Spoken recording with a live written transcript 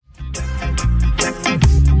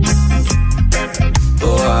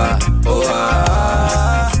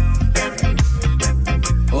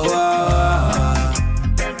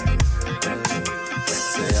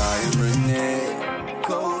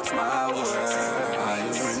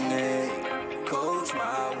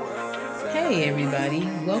everybody.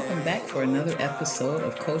 Welcome back for another episode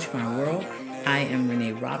of Coach My World. I am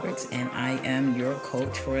Renee Roberts, and I am your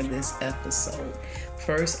coach for this episode.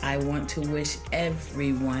 First, I want to wish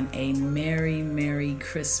everyone a Merry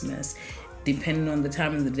Christmas. Depending on the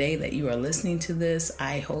time of the day that you are listening to this,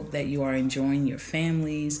 I hope that you are enjoying your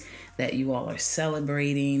families, that you all are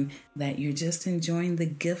celebrating, that you're just enjoying the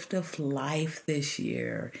gift of life this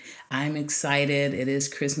year. I'm excited. It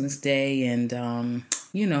is Christmas Day and,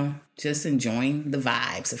 just enjoying the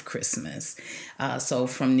vibes of Christmas. So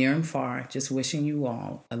from near and far, just wishing you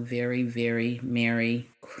all a very Merry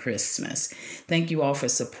Christmas. Thank you all for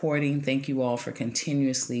supporting. Thank you all for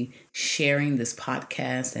continuously sharing this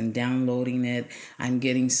podcast and downloading it. I'm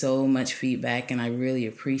getting so much feedback and I really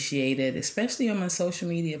appreciate it, especially on my social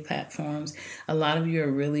media platforms. A lot of you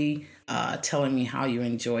are really telling me how you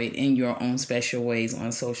enjoy it in your own special ways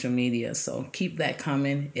on social media. So keep that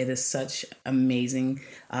coming. It is such amazing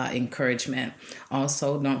encouragement.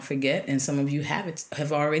 Also, don't forget, and some of you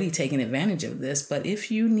have already taken advantage of this, but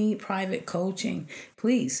if you need private coaching,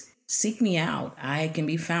 please seek me out. I can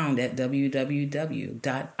be found at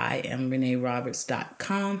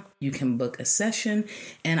www.IamReneeRoberts.com. You can book a session,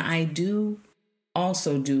 and I do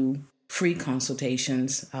also do free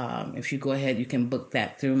consultations. If you go ahead, you can book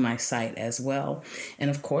that through my site as well. And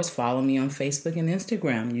of course, follow me on Facebook and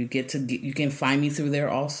Instagram. You can find me through there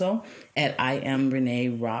also at I Am Renee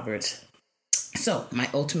Roberts. So my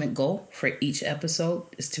ultimate goal for each episode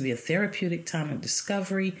is to be a therapeutic time of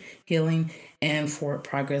discovery, healing, and forward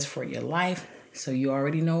progress for your life. So you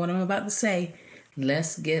already know what I'm about to say.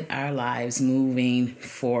 Let's get our lives moving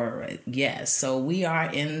forward. Yes, so we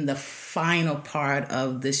are in the final part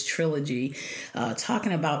of this trilogy,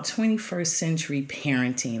 talking about 21st century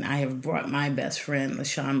parenting. I have brought my best friend,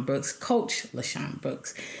 LaShawn Brooks, Coach LaShawn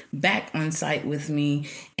Brooks, back on site with me,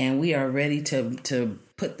 and we are ready to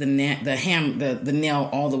put the nail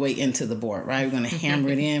all the way into the board, right? We're going to hammer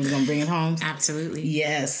it in. We're going to bring it home. Absolutely.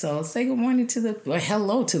 Yes. So say good morning or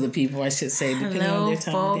hello to the people, I should say, depending on their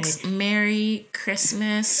time folks. of day. Merry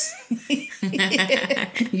Christmas.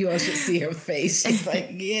 You all should see her face. She's like,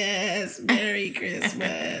 yes, Merry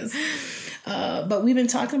Christmas. But we've been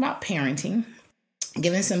talking about parenting,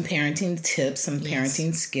 giving some parenting tips, some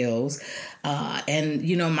parenting skills. And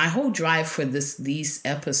my whole drive for these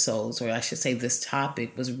episodes, or I should say this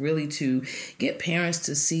topic, was really to get parents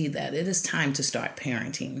to see that it is time to start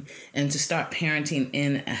parenting and to start parenting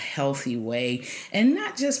in a healthy way. And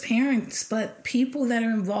not just parents, but people that are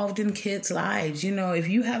involved in kids' lives. If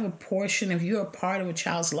you have if you're a part of a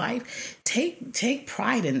child's life, take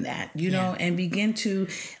pride in that, and begin to,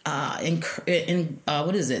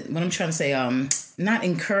 what is it? What I'm trying to say, not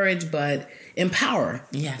encourage, but empower.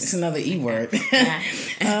 Yes. It's another E word. Yeah.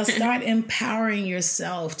 Start empowering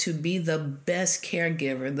yourself to be the best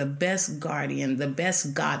caregiver, the best guardian, the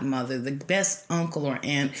best godmother, the best uncle or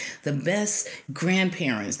aunt, the best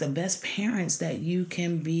grandparents, the best parents that you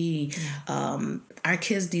can be. Our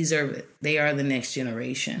kids deserve it. They are the next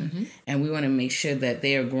generation. And we want to make sure that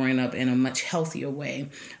they are growing up in a much healthier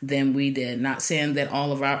way than we did. Not saying that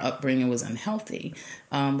all of our upbringing was unhealthy,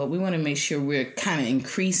 but we want to make sure we're kind of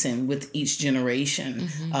increasing with each generation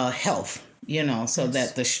health, so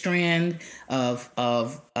that the strand of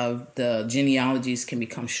the genealogies can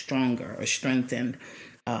become stronger or strengthened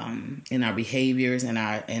in our behaviors, in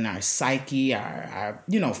our psyche, our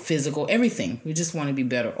physical, everything. We just want to be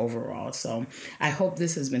better overall. So I hope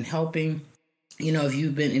this has been helping.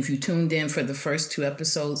 If you tuned in for the first 2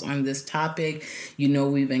 episodes on this topic,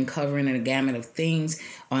 we've been covering a gamut of things.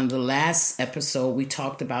 On the last episode, we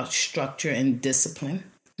talked about structure and discipline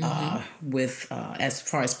with as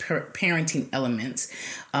far as parenting elements.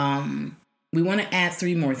 We want to add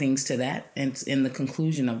 3 more things to that and in the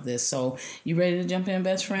conclusion of this. So you ready to jump in,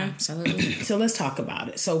 best friend? Absolutely. So let's talk about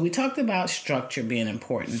it. So we talked about structure being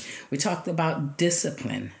important. We talked about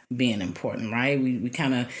discipline being important, right? We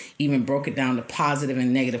kind of even broke it down to positive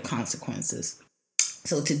and negative consequences.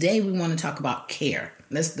 So today we want to talk about care.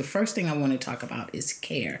 The first thing I want to talk about is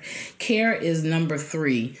care. Care is number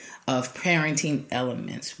 3 of parenting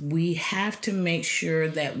elements. We have to make sure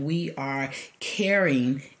that we are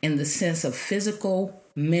caring in the sense of physical,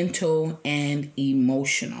 mental, and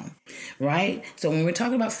emotional, right? So when we're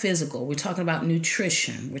talking about physical, we're talking about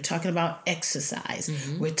nutrition, we're talking about exercise,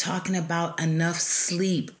 we're talking about enough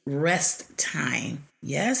sleep, rest time.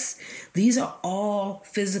 Yes, these are all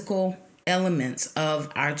physical elements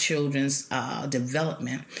of our children's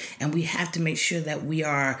development, and we have to make sure that we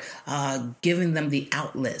are giving them the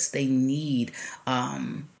outlets they need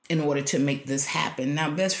in order to make this happen.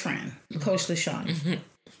 Now, best friend, Coach LaShawn,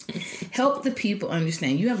 help the people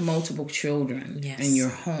understand. You have multiple children Yes. in your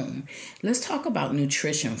home. Let's talk about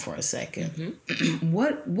nutrition for a second.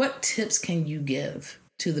 What tips can you give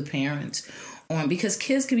to the parents on, because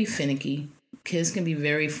kids can be finicky, kids can be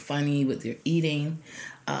very funny with their eating.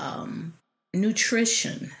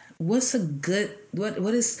 Nutrition. What's a good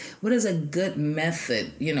what is a good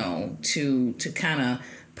method, to kind of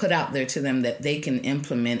put out there to them that they can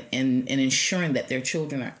implement in ensuring that their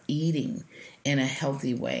children are eating in a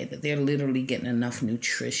healthy way, that they're literally getting enough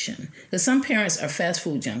nutrition? Because some parents are fast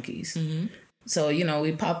food junkies. So,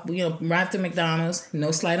 we ride through McDonald's,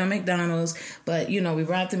 no slight on McDonald's, but, we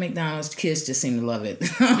ride through McDonald's, kids just seem to love it.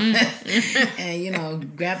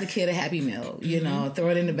 And, grab the kid a Happy Meal, throw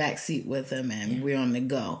it in the back seat with them, and we're on the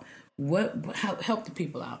go. Help the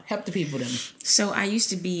people out. Help the people them. So I used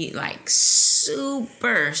to be like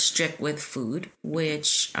super strict with food,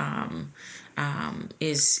 which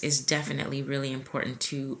is definitely really important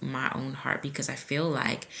to my own heart, because I feel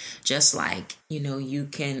like just like, you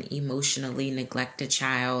can emotionally neglect a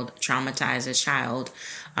child, traumatize a child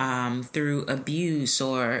through abuse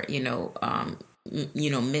or,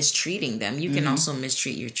 mistreating them. You can also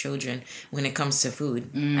mistreat your children when it comes to food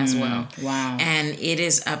as well. Wow. And it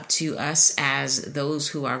is up to us as those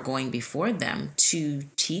who are going before them to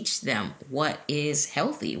teach them what is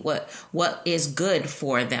healthy, what is good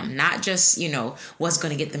for them, not just, what's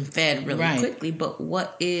going to get them fed really quickly, but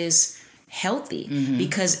what is healthy.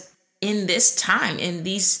 Because in this time, in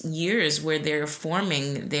these years where they're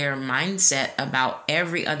forming their mindset about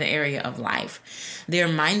every other area of life, their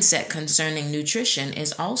mindset concerning nutrition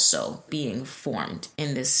is also being formed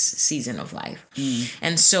in this season of life.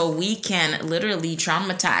 And so we can literally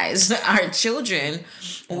traumatize our children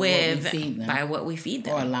by what we feed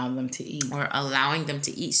them. Or allow them to eat. Or allowing them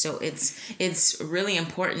to eat. So it's really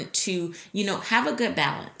important to, have a good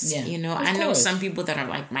balance. Yeah, I know some people that are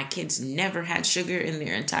like, my kids never had sugar in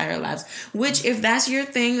their entire lives, which if that's your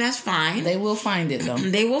thing, that's fine. They will find it though.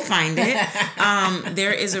 They will find it.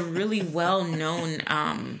 There is a really well-known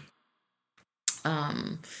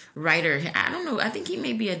writer. I don't know. I think he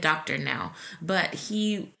may be a doctor now, but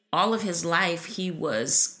all of his life, he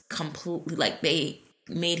was completely, like, they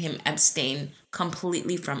made him abstain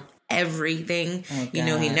completely from everything. He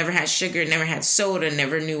never had sugar, never had soda,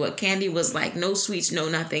 never knew what candy was like, no sweets, no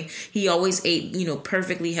nothing. He always ate,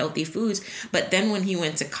 perfectly healthy foods. But then when he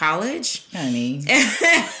went to college, honey,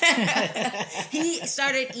 he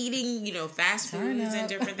started eating, fast foods and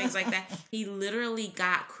different things like that. He literally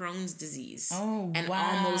got Crohn's disease and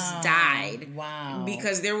almost died. Wow.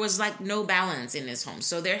 Because there was like no balance in his home.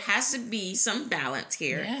 So there has to be some balance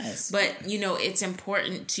here. Yes. But, it's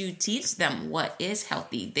important to teach them what is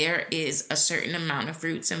healthy. There is a certain amount of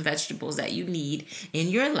fruits and vegetables that you need in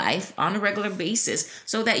your life on a regular basis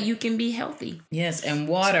so that you can be healthy. Yes, and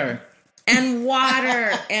water. And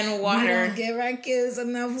water. We don't give our kids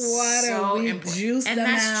enough water. So we important. juice And them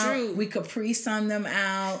that's out. true. We Capri Sun them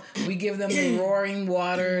out. We give them the roaring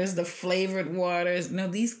waters, the flavored waters.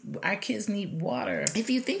 No, our kids need water.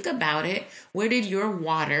 If you think about it, where did your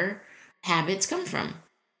water habits come from?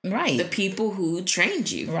 Right. The people who trained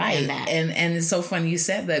you. Right. In that. And it's so funny you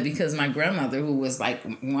said that, because my grandmother, who was like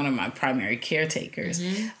one of my primary caretakers,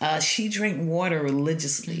 she drank water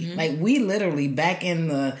religiously. Like, we literally back in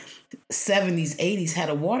the 70s, 80s had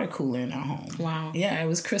a water cooler in our home. Wow. Yeah, it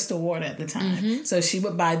was crystal water at the time. So she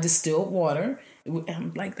would buy distilled water.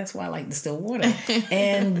 I'm like, that's why I like distilled water.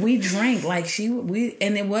 And we drank like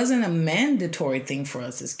and it wasn't a mandatory thing for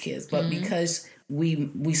us as kids, but because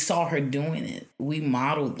we saw her doing it, we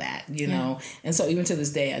modeled that, know. And so even to this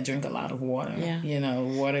day, I drink a lot of water.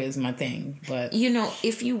 Water is my thing. But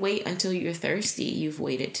if you wait until you're thirsty, you've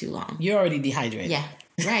waited too long. You're already dehydrated. Yeah.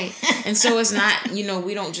 Right. And so it's not,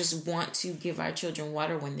 we don't just want to give our children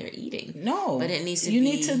water when they're eating. No. But it needs to You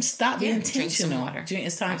need to stop being intentional. Drink some water.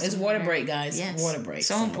 It's time. It's water break, guys. Yes. Water break.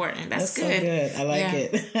 So important. That's good. So good. I like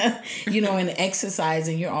it. And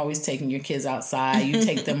exercising, you're always taking your kids outside. You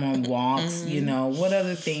take them on walks. What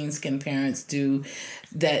other things can parents do?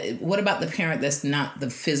 What about the parent that's not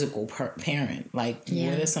the physical parent? Like,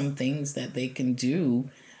 what are some things that they can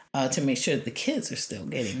do to make sure that the kids are still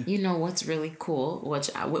getting? What's really cool,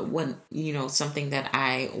 something that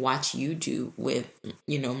I watch you do with,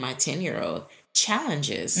 my 10-year-old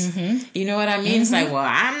challenges. You know what I mean? It's like, well,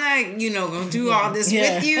 I'm not, going to do all this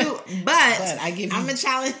with you, but I'm going to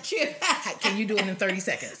challenge you. Can you do it in 30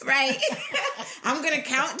 seconds? Right. I'm going to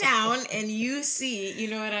count down and you see, you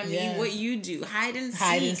know what I mean? Yes. What you do. Hide and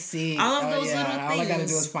seek. All of those little things. All I got to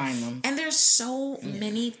do is find them. And there's so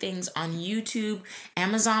many things on YouTube,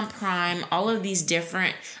 Amazon Prime, all of these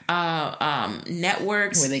different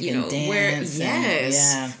networks. Where they can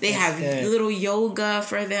dance. They have little yoga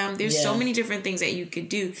for them. There's so many different things that you could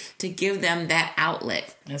do to give them that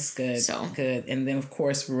outlet. That's good. So good. And then, of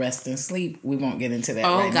course, rest and sleep. We won't get into that.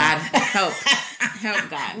 Oh, God. Help,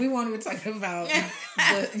 God. We won't even talk about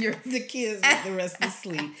the kids with the rest of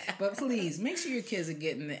sleep. But please, make sure your kids are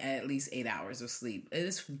getting at least 8 hours of sleep. It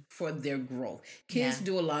is for their growth. Kids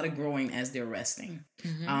do a lot of growing as they're resting.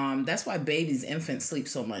 That's why infants sleep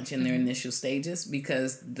so much in their initial stages,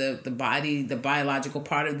 because the body, the biological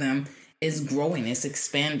part of them is growing, it's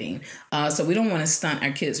expanding. So we don't want to stunt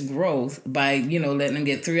our kids' growth by, letting them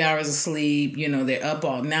get 3 hours of sleep. They're up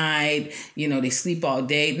all night, they sleep all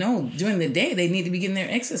day. No, during the day, they need to be getting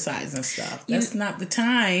their exercise and stuff. That's not the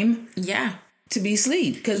time to be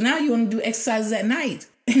asleep, because now you want to do exercises at night.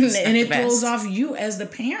 And it throws off you as the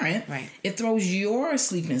parent. Right. It throws your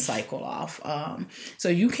sleeping cycle off. So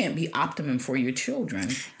you can't be optimum for your children.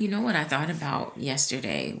 You know what I thought about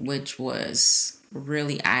yesterday, which was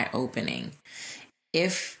really eye-opening.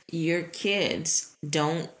 If your kids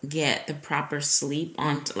don't get the proper sleep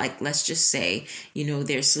on, like, let's just say,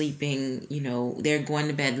 they're sleeping, they're going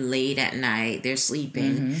to bed late at night, they're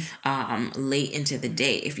sleeping late into the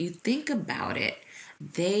day. If you think about it,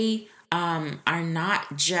 they are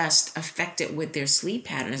not just affected with their sleep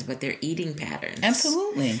patterns, but their eating patterns.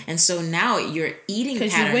 Absolutely. And so now your eating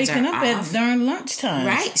patterns are because you're waking up at during lunchtime.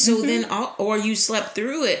 Right. So then, or you slept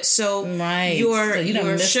through it. So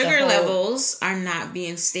your sugar levels are not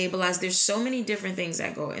being stabilized. There's so many different things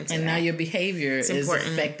that go into and that. now your behavior is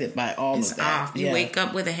affected by all of that. Off. You wake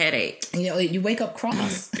up with a headache. You wake up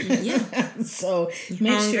cross. So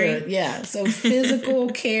make sure. Yeah. So physical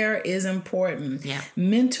care is important. Yeah.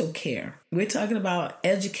 Mental care. We're talking about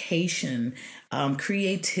education,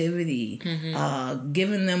 creativity,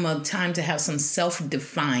 giving them a time to have some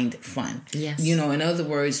self-defined fun. Yes. In other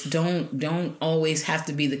words, don't always have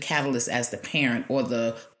to be the catalyst as the parent or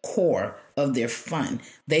the core of their fun.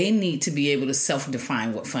 They need to be able to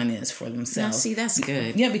self-define what fun is for themselves. Now, see, that's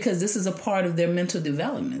good. Yeah, because this is a part of their mental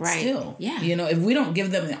development still. Yeah. If we don't give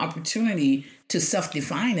them the opportunity to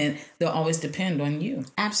self-define it, they'll always depend on you.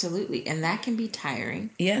 Absolutely. And that can be tiring.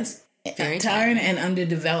 Yes. Very tiring and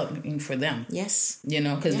underdeveloping for them. Yes.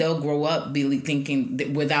 Because they'll grow up thinking that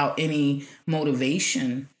without any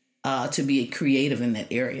motivation to be creative in that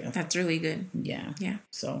area. That's really good. Yeah. Yeah.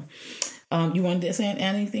 So, you wanted to add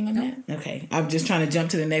anything on that? Okay. I'm just trying to jump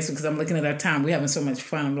to the next one because I'm looking at our time. We're having so much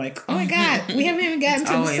fun. I'm like, oh my God, we haven't even gotten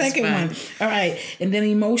to the second one. All right. And then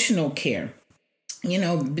emotional care.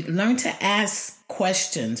 Learn to ask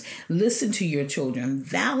questions. Listen to your children.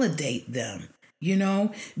 Validate them.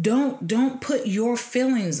 Don't put your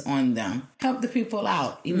feelings on them. Help the people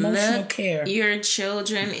out. Emotional care. Your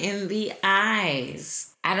children in the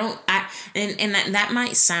eyes. And that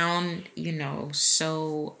might sound,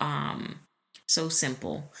 so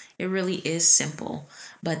simple. It really is simple.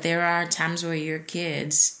 But there are times where your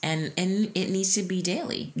kids, and it needs to be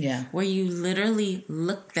daily. Yeah. Where you literally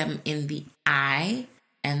look them in the eye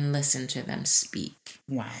and listen to them speak.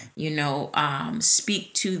 Wow.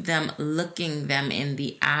 Speak to them, looking them in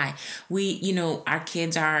the eye. Our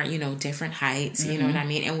kids are, different heights, you know what I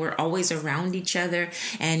mean? And we're always around each other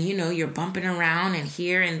and, you're bumping around and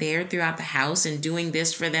here and there throughout the house and doing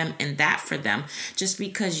this for them and that for them just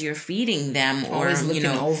because you're feeding them or, always looking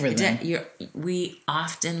over them. We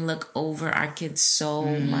often look over our kids so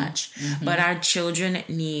much, but our children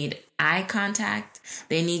need eye contact.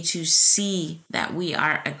 They need to see that we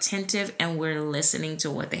are attentive and we're listening to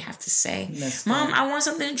what they have to say. Mom, I want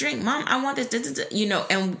something to drink. Mom, I want this,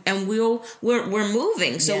 and we're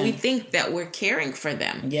moving. So we think that we're caring for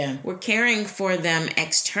them. Yeah. We're caring for them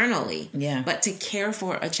externally. Yeah. But to care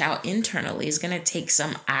for a child internally is going to take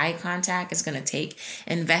some eye contact. It's going to take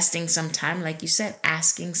investing some time, like you said,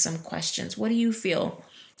 asking some questions. What do you feel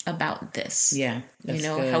about this? Yeah.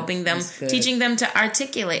 Helping them, teaching them to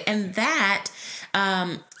articulate. And that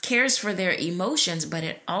cares for their emotions, but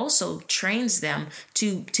it also trains them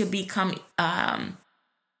to become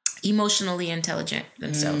emotionally intelligent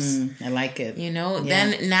themselves. I like it.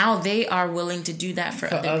 Then now they are willing to do that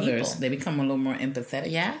for other others. people. They become a little more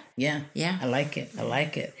empathetic. Yeah. I like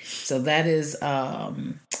it. So that is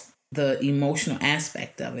the emotional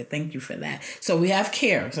aspect of it. Thank you for that. So we have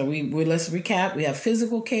care. So we let's recap. We have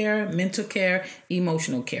physical care, mental care,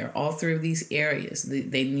 emotional care. All three of these areas,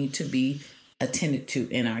 they need to be attended to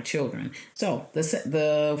in our children. So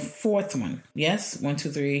the fourth one, yes, 1, 2,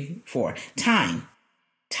 3, 4. Time.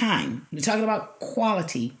 We're talking about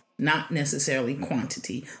quality, not necessarily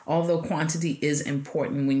quantity, although quantity is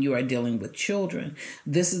important when you are dealing with children.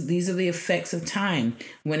 These are the effects of time.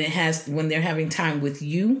 When they're having time with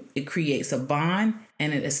you, it creates a bond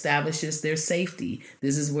and it establishes their safety.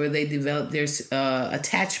 This is where they develop their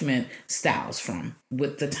attachment styles from,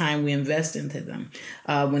 with the time we invest into them.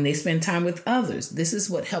 When they spend time with others, this is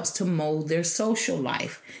what helps to mold their social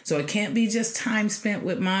life. So it can't be just time spent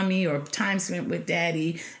with mommy or time spent with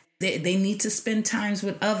daddy. They need to spend times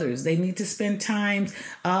with others. They need to spend time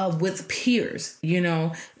with peers,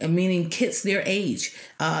 meaning kids their age.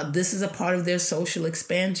 This is a part of their social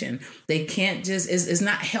expansion. They can't it's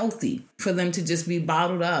not healthy for them to just be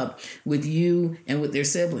bottled up with you and with their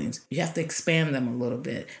siblings. You have to expand them a little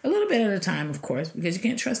bit at a time, of course, because you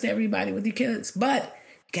can't trust everybody with your kids. But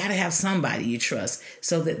got to have somebody you trust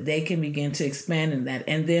so that they can begin to expand in that.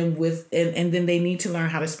 And then and then they need to learn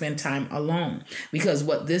how to spend time alone, because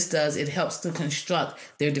what this does, it helps to construct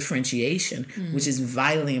their differentiation, which is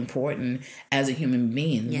vitally important as a human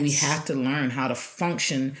being. Yes. We have to learn how to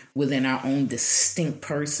function within our own distinct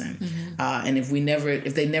person. And if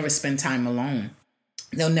they never spend time alone,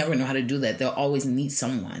 they'll never know how to do that. They'll always need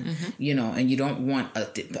someone, and you don't want a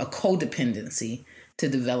codependency to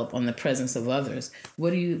develop on the presence of others. What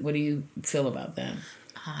do you feel about that?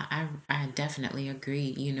 I definitely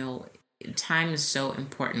agree. Time is so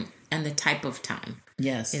important, and the type of time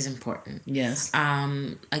is important. Yes.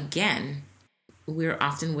 Again, we're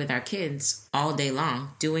often with our kids all day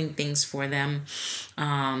long, doing things for them,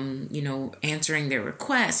 answering their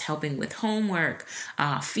requests, helping with homework,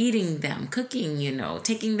 feeding them, cooking,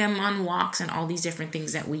 taking them on walks, and all these different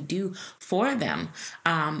things that we do for them.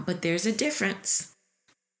 But there's a difference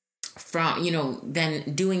from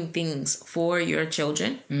than doing things for your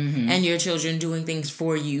children and your children doing things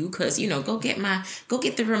for you, because go get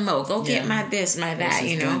the remote, get my this, my that,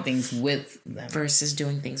 doing things with them versus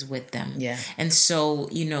doing things with them. And so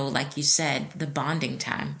like you said, the bonding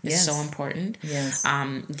time is so important.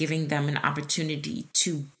 Giving them an opportunity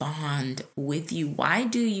to bond with you. Why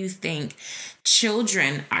do you think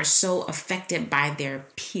children are so affected by their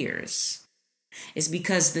peers? It's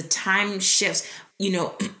because the time shifts,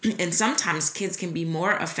 and sometimes kids can be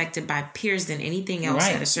more affected by peers than anything else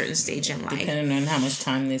at a certain stage in life. Depending on how much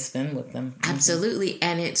time they spend with them. Absolutely.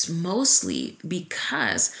 And it's mostly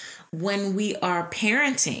because when we are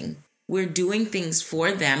parenting, we're doing things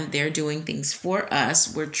for them. They're doing things for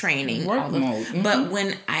us. We're training. Work mode. But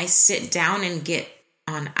when I sit down and get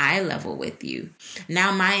on eye level with you,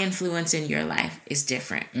 now my influence in your life is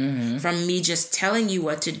different from me just telling you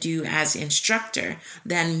what to do as instructor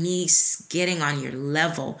than me getting on your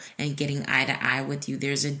level and getting eye to eye with you.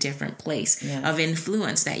 There's a different place of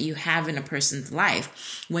influence that you have in a person's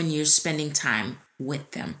life when you're spending time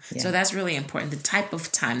with them. So that's really important. The type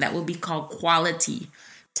of time that will be called quality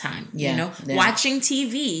time. Watching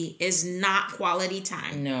TV is not quality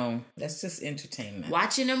time. No, that's just entertainment.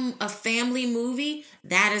 Watching a family movie,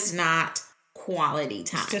 that is not quality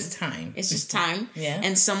time. It's just time. It's just time.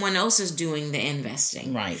 And someone else is doing the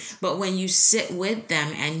investing. Right. But when you sit with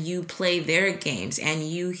them and you play their games and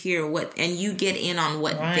you hear and you get in on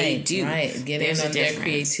what they do. Right. Get in on their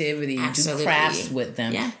creativity. Absolutely. Do crafts with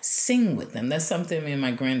them. Sing with them. That's something me and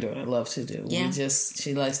my granddaughter love to do.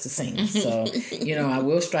 She likes to sing. So, I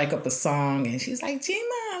will strike up a song and she's like, Gina,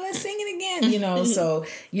 let's sing it again. So,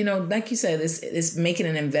 like you said, it's making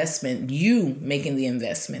an investment, you making the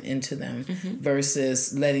investment into them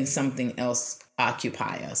versus letting something else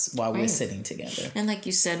occupy us while we're sitting together. And like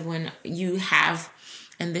you said, when you have,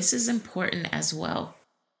 and this is important as well,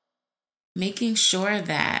 making sure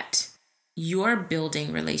that you're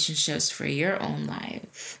building relationships for your own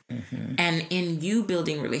life. And in you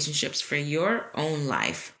building relationships for your own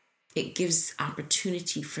life, it gives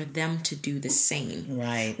opportunity for them to do the same.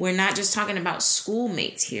 Right. We're not just talking about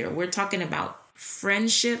schoolmates here. We're talking about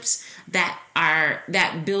friendships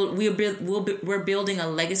we're building a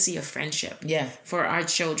legacy of friendship for our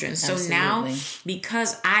children. So now,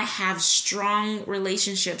 because I have strong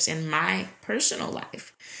relationships in my personal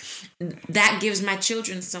life, that gives my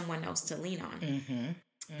children someone else to lean on.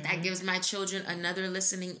 That gives my children another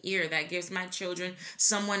listening ear. That gives my children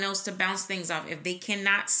someone else to bounce things off. If they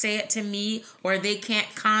cannot say it to me or they can't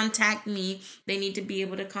contact me, they need to be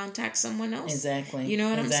able to contact someone else. Exactly. You know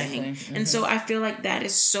what I'm saying? And so I feel like that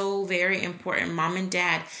is so very important. Mom and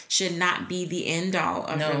dad should not be the end all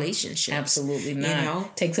of relationships. Absolutely not. You know?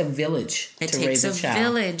 It takes a village to raise a child. It takes a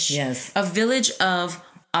village. Yes. A village of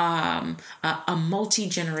a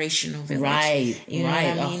multi-generational village. Right. You know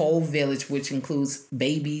right. what I mean? A whole village, which includes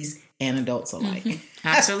babies and adults alike.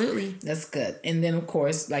 Absolutely. That's good. And then, of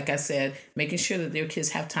course, like I said, making sure that their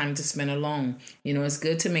kids have time to spend alone. You know, it's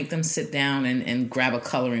good to make them sit down and grab a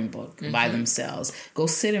coloring book by themselves. Go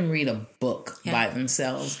sit and read a book by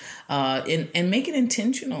themselves. And make it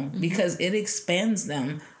intentional because it expands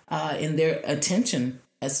them in their attention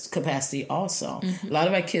capacity also. A lot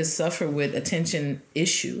of our kids suffer with attention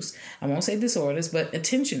issues. I won't say disorders, but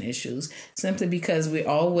attention issues, simply because we're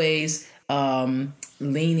always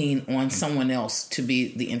leaning on someone else to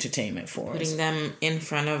be the entertainment for us. Putting them in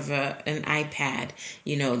front of an iPad.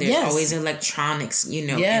 You know, there's always electronics, you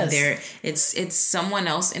know, and it's someone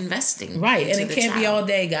else investing. Right, and it can't be all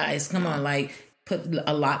day, guys. Come on, like, put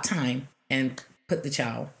a lot time and put the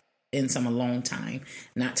child in some alone time.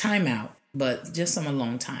 Not time out, but just some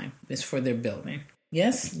alone time. It's for their building.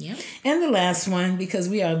 Yes? Yep. And the last one, because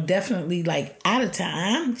we are definitely like out of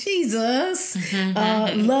time. Jesus.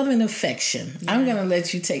 Love and affection. Yeah. I'm going to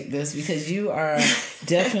let you take this because you are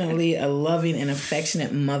definitely a loving and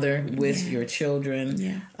affectionate mother with your children.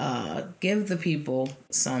 Yeah. Give the people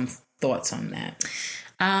some thoughts on that.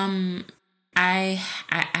 I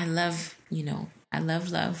love, you know, I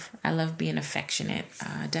love love. I love being affectionate,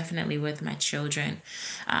 definitely with my children.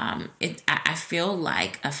 I feel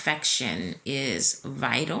like affection is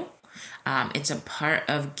vital. It's a part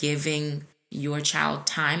of giving your child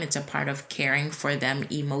time. It's a part of caring for them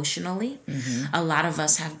emotionally. A lot of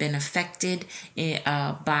us have been affected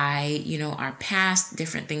by, you know, our past,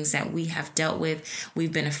 different things that we have dealt with.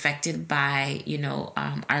 We've been affected by, you know,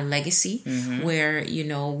 our legacy where, you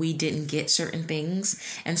know, we didn't get certain things.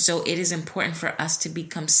 And so it is important for us to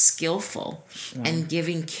become skillful and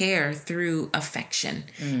giving care through affection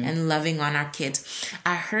and loving on our kids.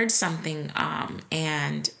 I heard something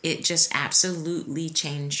and it just absolutely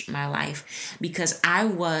changed my life. Because I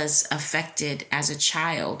was affected as a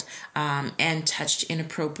child and touched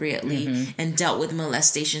inappropriately and dealt with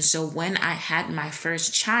molestation. So when I had my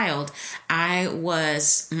first child,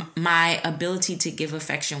 my ability to give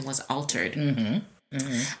affection was altered.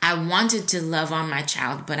 I wanted to love on my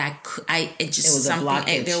child, but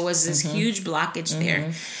there was this huge blockage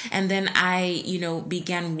there. And then I, you know,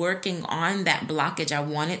 began working on that blockage. I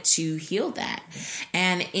wanted to heal that.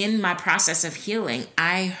 And in my process of healing,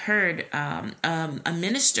 I heard a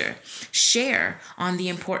minister share on the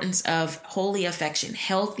importance of holy affection,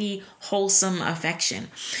 healthy, wholesome affection.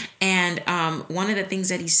 And one of the things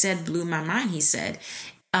that he said blew my mind. He said,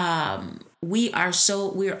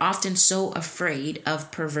 we're often so afraid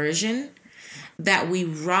of perversion that we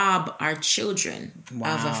rob our children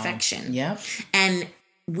of affection. Yep. And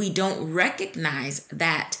we don't recognize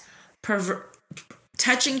that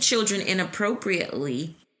touching children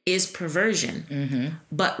inappropriately is perversion,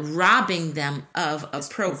 but robbing them of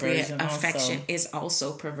appropriate affection is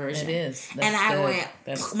also perversion. It is.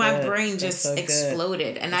 My brain just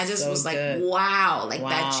exploded. And I just was like, wow,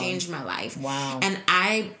 that changed my life. Wow. And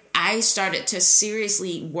I started to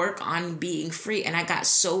seriously work on being free, and I got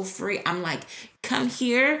so free. I'm like, come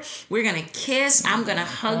here. We're going to kiss. I'm going to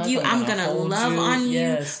hug you. I'm going to love on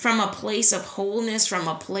you from a place of wholeness, from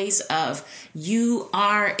a place of you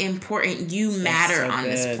are important. You matter on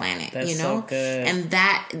this planet, you know? So and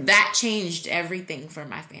that changed everything for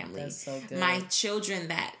my family. That's so good. My children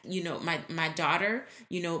that, you know, my daughter,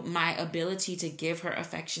 you know, my ability to give her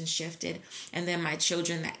affection shifted. And then my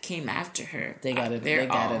children that came after her. They got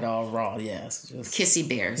it all raw. Yes. Just kissy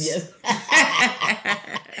bears. Yes.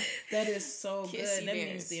 That is so good. That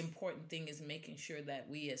means the important thing is making sure that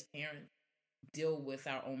we as parents deal with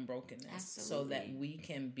our own brokenness so that we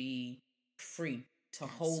can be free to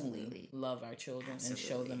wholly love our children and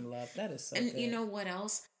show them love. That is so good. And you know what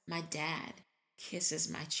else? My dad kisses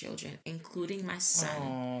my children, including my son.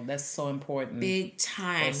 Oh, that's so important. Big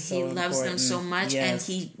time. He loves them so much. Yes. And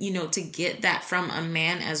he, you know, to get that from a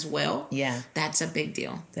man as well. Yeah. That's a big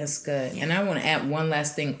deal. That's good. Yeah. And I want to add one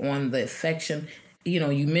last thing on the affection. You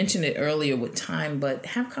know, you mentioned it earlier with time, but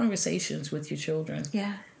have conversations with your children.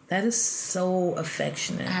 Yeah. That is so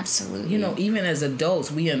affectionate. Absolutely. You know, even as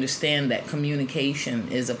adults, we understand that communication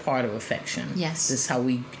is a part of affection. Yes. This is how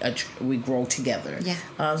we grow together. Yeah.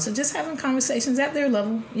 So just having conversations at their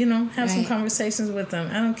level, you know, have some Right. conversations with them.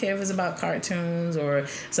 I don't care if it's about cartoons or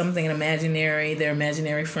something imaginary, their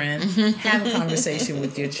imaginary friend. Have a conversation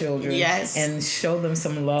with your children. Yes. And show them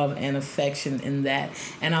some love and affection in that.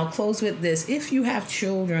 And I'll close with this. If you have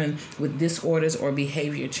children with disorders or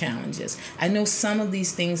behavior challenges, I know some of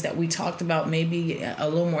these things that we talked about may be a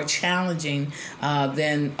little more challenging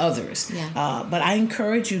than others. Yeah. But I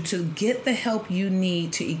encourage you to get the help you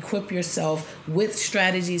need to equip yourself with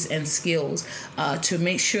strategies and skills to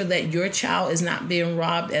make sure that your child is not being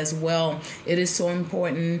robbed as well. It is so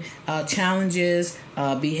important. Challenges,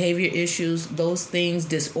 behavior issues, those things,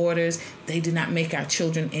 disorders, they do not make our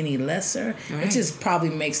children any lesser. Right. It just probably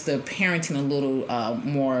makes the parenting a little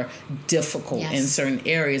more difficult Yes. in certain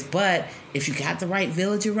areas. But if you got the right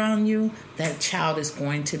village around you, that child is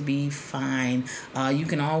going to be fine. You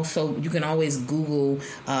can always Google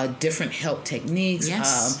different help techniques,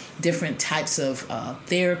 Yes. different types of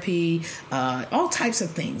therapy, all types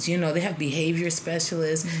of things. You know, they have behavior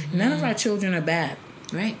specialists. Mm-hmm. None of our children are bad.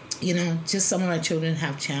 Right. You know, just some of our children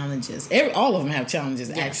have challenges. All of them have challenges,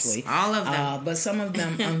 Yes, actually. all of them. But some of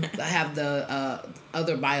them have the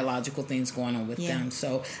other biological things going on with Yeah. them.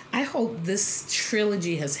 So I hope this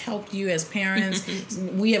trilogy has helped you as parents.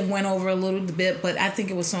 We have went over a little bit, but I think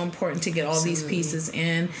it was so important to get all these pieces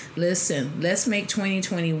in. Listen, let's make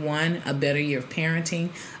 2021 a better year of parenting.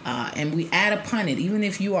 And we add upon it, even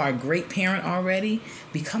if you are a great parent already,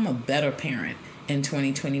 become a better parent in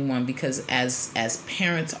 2021, because as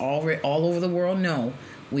parents all over the world know,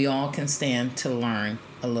 we all can stand to learn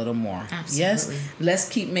a little more. Absolutely. Yes, let's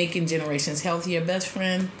keep making generations healthier. Best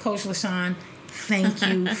friend, Coach LaShawn, thank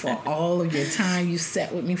you for all of your time. You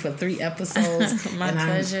sat with me for 3 episodes. My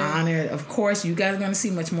pleasure. I'm honored. Of course, you guys are going to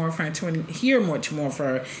see much more of her hear much more of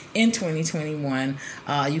her in 2021.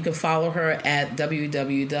 You can follow her at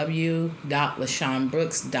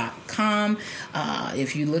www.lashawnbrooks.com.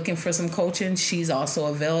 If you're looking for some coaching, she's also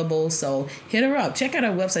available. So hit her up. Check out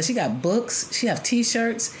her website. She got books. She have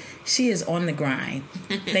T-shirts. She is on the grind.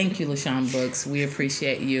 Thank you, LaShawn Brooks. We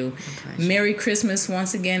appreciate you. Merry Christmas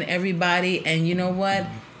once again, everybody. And you know what?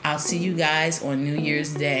 I'll see you guys on New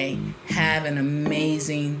Year's Day. Have an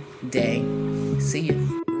amazing day. See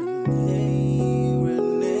you.